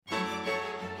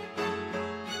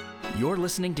You're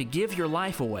listening to Give Your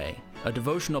Life Away, a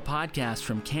devotional podcast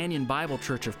from Canyon Bible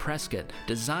Church of Prescott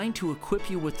designed to equip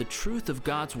you with the truth of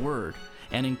God's Word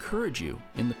and encourage you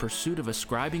in the pursuit of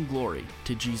ascribing glory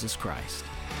to Jesus Christ.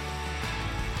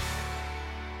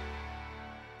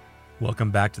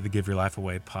 Welcome back to the Give Your Life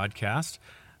Away podcast.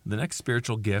 The next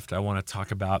spiritual gift I want to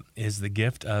talk about is the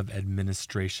gift of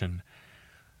administration.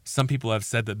 Some people have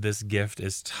said that this gift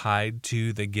is tied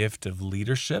to the gift of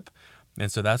leadership, and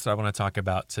so that's what I want to talk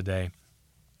about today.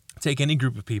 Take any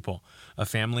group of people, a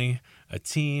family, a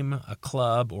team, a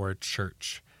club, or a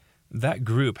church. That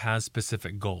group has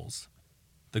specific goals.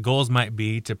 The goals might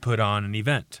be to put on an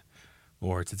event,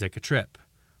 or to take a trip,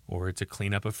 or to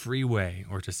clean up a freeway,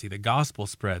 or to see the gospel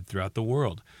spread throughout the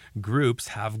world. Groups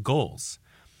have goals.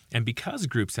 And because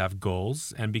groups have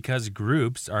goals, and because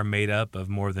groups are made up of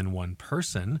more than one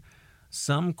person,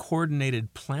 some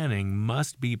coordinated planning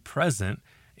must be present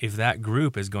if that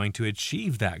group is going to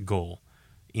achieve that goal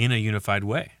in a unified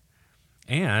way.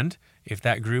 And if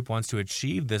that group wants to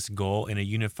achieve this goal in a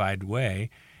unified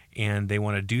way, and they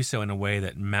want to do so in a way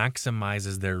that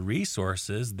maximizes their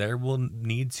resources, there will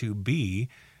need to be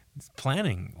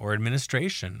planning or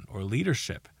administration or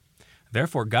leadership.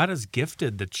 Therefore, God has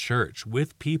gifted the church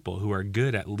with people who are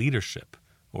good at leadership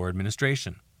or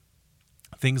administration.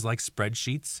 Things like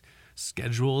spreadsheets,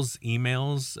 schedules,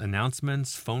 emails,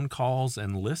 announcements, phone calls,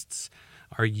 and lists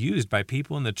are used by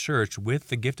people in the church with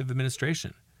the gift of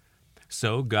administration.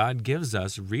 So God gives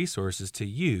us resources to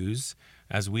use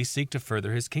as we seek to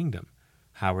further His kingdom.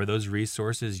 How are those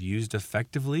resources used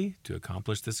effectively to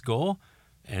accomplish this goal?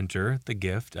 Enter the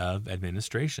gift of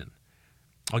administration.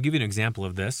 I'll give you an example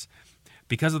of this.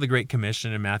 Because of the Great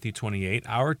Commission in Matthew 28,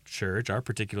 our church, our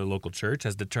particular local church,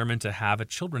 has determined to have a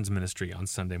children's ministry on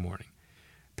Sunday morning.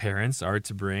 Parents are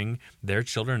to bring their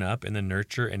children up in the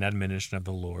nurture and admonition of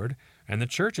the Lord, and the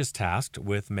church is tasked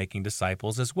with making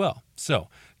disciples as well. So,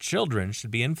 children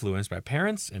should be influenced by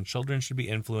parents, and children should be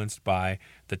influenced by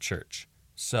the church.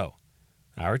 So,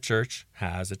 our church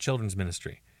has a children's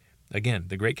ministry. Again,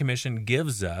 the Great Commission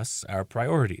gives us our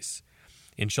priorities.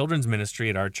 In children's ministry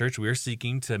at our church, we are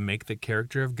seeking to make the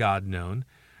character of God known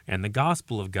and the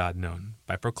gospel of God known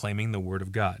by proclaiming the Word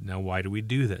of God. Now, why do we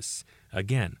do this?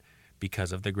 Again,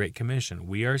 because of the Great Commission.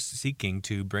 We are seeking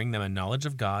to bring them a knowledge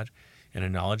of God and a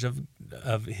knowledge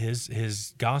of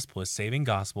His gospel, His saving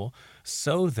gospel,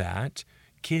 so that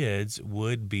kids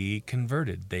would be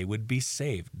converted. They would be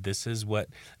saved. This is what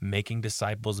making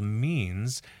disciples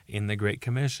means in the Great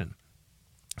Commission.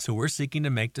 So we're seeking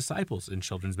to make disciples in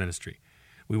children's ministry.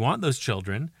 We want those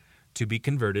children to be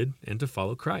converted and to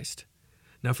follow Christ.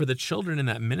 Now, for the children in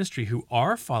that ministry who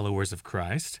are followers of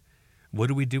Christ, what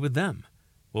do we do with them?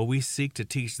 Well, we seek to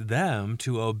teach them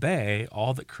to obey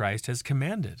all that Christ has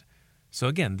commanded. So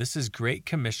again, this is Great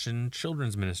Commission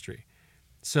children's ministry.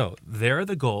 So there are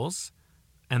the goals,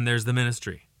 and there's the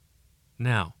ministry.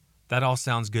 Now, that all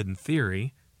sounds good in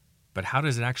theory, but how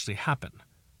does it actually happen?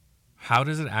 How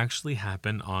does it actually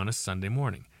happen on a Sunday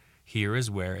morning? Here is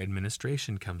where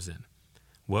administration comes in.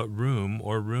 What room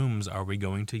or rooms are we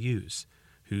going to use?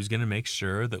 Who's going to make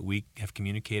sure that we have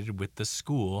communicated with the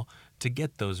school to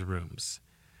get those rooms?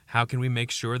 How can we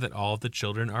make sure that all of the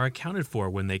children are accounted for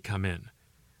when they come in,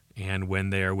 and when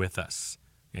they are with us,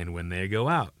 and when they go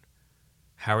out?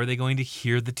 How are they going to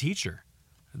hear the teacher?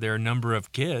 There are a number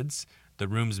of kids, the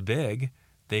room's big,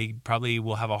 they probably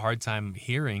will have a hard time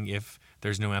hearing if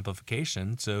there's no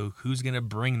amplification. So who's going to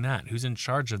bring that? Who's in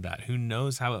charge of that? Who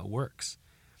knows how it works?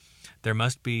 There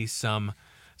must be some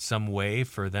way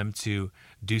for them to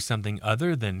do something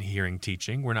other than hearing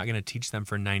teaching. We're not going to teach them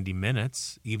for 90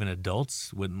 minutes. Even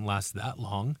adults wouldn't last that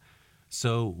long.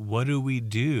 So what do we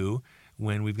do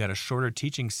when we've got a shorter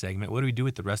teaching segment? What do we do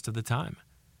with the rest of the time?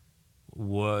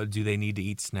 Do they need to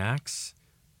eat snacks?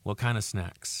 What kind of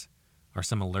snacks? Are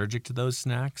some allergic to those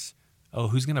snacks? Oh,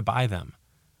 who's going to buy them?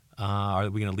 Are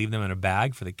we going to leave them in a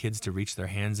bag for the kids to reach their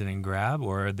hands in and grab,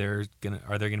 or are there going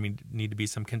to need to be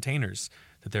some containers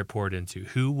that they're poured into?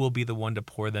 Who will be the one to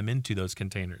pour them into those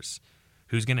containers?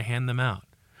 Who's going to hand them out?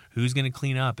 Who's going to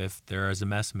clean up if there is a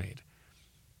mess made?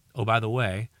 Oh, by the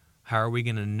way, how are we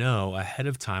going to know ahead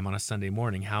of time on a Sunday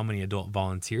morning how many adult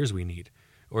volunteers we need?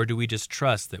 Or do we just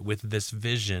trust that with this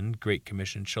vision, Great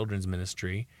Commission Children's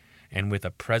Ministry, and with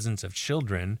a presence of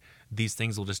children, these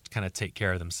things will just kind of take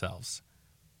care of themselves?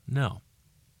 No.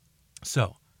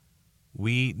 So,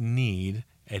 we need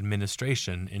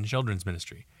administration in children's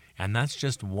ministry. And that's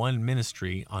just one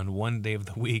ministry on one day of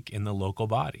the week in the local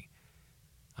body.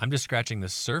 I'm just scratching the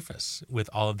surface with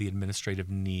all of the administrative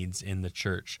needs in the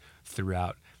church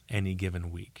throughout any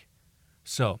given week.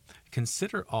 So,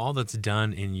 consider all that's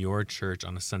done in your church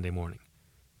on a Sunday morning.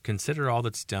 Consider all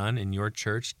that's done in your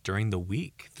church during the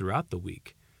week, throughout the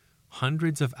week.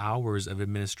 Hundreds of hours of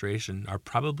administration are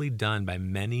probably done by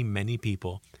many, many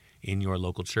people in your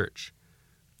local church.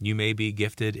 You may be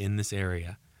gifted in this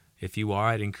area. If you are,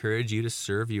 I'd encourage you to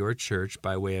serve your church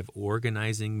by way of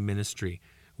organizing ministry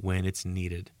when it's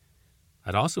needed.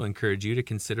 I'd also encourage you to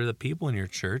consider the people in your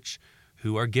church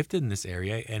who are gifted in this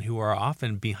area and who are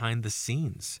often behind the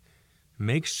scenes.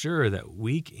 Make sure that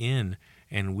week in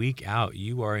and week out,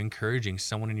 you are encouraging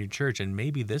someone in your church. And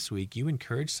maybe this week you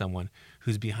encourage someone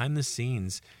who's behind the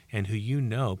scenes and who you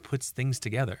know puts things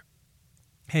together.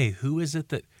 Hey, who is it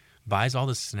that buys all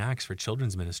the snacks for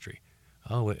children's ministry?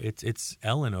 Oh, it's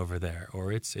Ellen over there,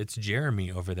 or it's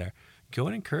Jeremy over there. Go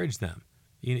and encourage them.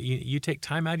 You take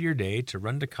time out of your day to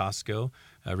run to Costco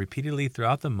repeatedly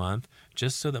throughout the month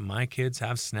just so that my kids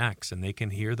have snacks and they can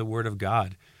hear the word of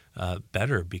God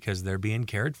better because they're being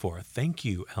cared for. Thank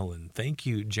you, Ellen. Thank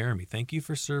you, Jeremy. Thank you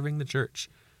for serving the church.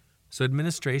 So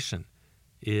administration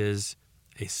is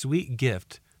a sweet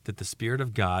gift that the Spirit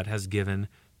of God has given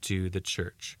to the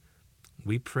church.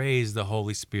 We praise the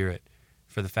Holy Spirit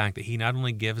for the fact that He not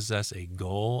only gives us a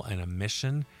goal and a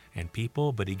mission and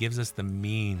people, but He gives us the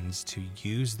means to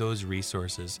use those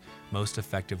resources most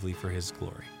effectively for His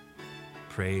glory.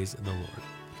 Praise the Lord.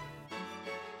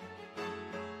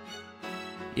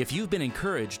 If you've been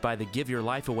encouraged by the Give Your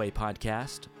Life Away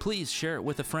podcast, please share it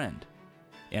with a friend.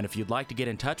 And if you'd like to get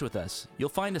in touch with us, you'll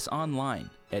find us online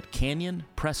at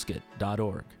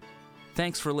canyonprescott.org.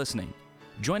 Thanks for listening.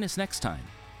 Join us next time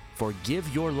for Give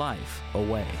Your Life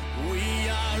Away. We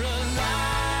are alive.